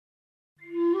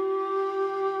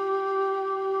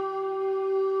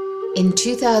In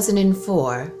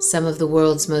 2004, some of the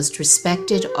world's most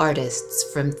respected artists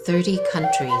from 30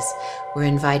 countries were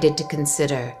invited to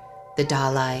consider the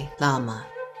Dalai Lama.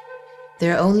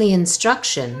 Their only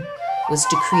instruction was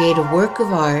to create a work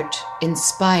of art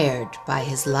inspired by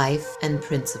his life and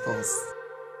principles.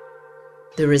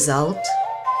 The result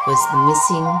was the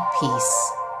missing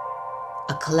piece,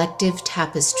 a collective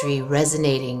tapestry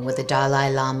resonating with the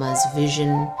Dalai Lama's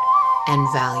vision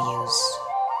and values.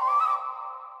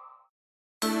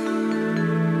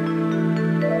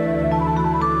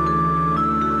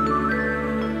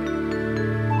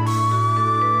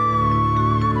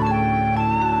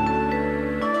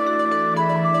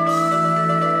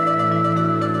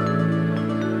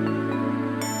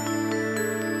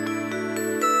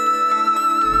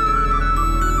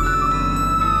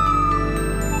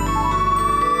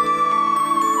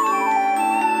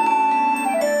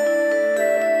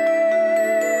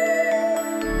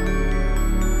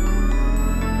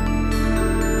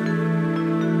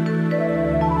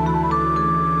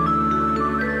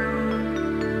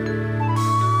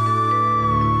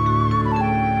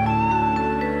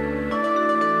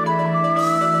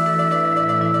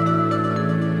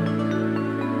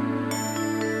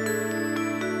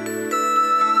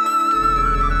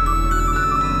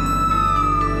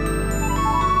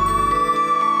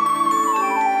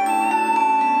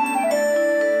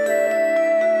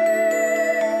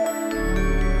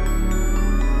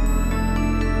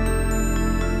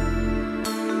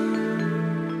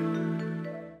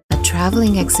 A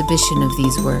traveling exhibition of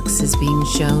these works is being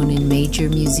shown in major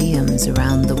museums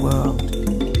around the world.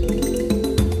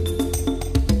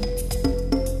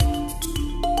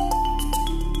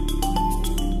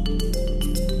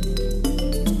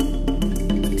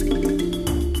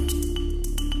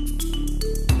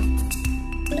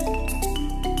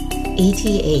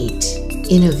 "88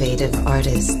 innovative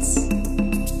artists."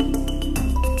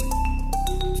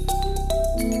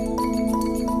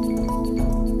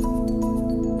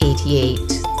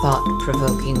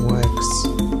 Thought-provoking works,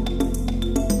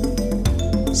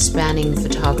 spanning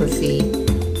photography,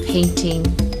 painting,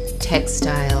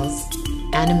 textiles,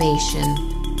 animation,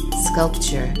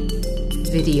 sculpture,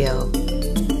 video,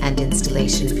 and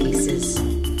installation pieces.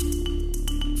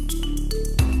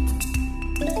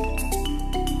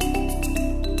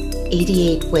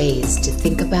 "88 ways to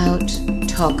think about,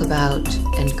 talk about,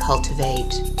 and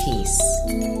cultivate peace."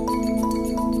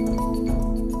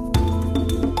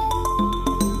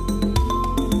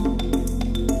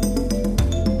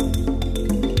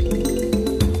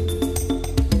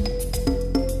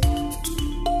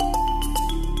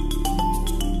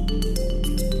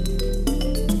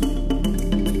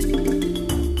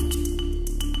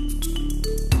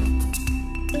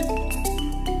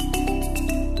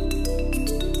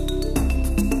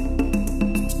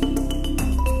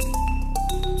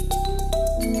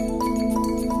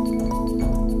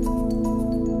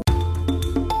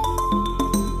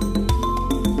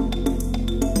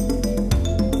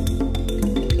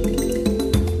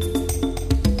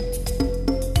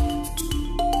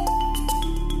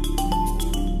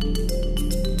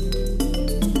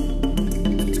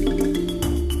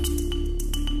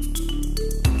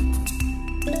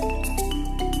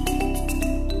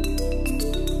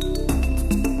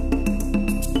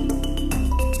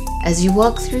 As you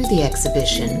walk through the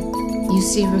exhibition, you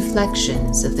see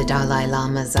reflections of the Dalai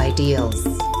Lama's ideals,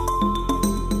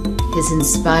 his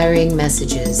inspiring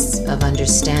messages of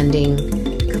understanding,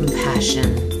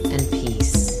 compassion, and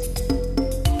peace.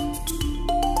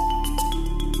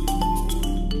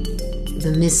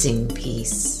 The missing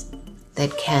piece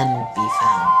that can be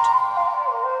found.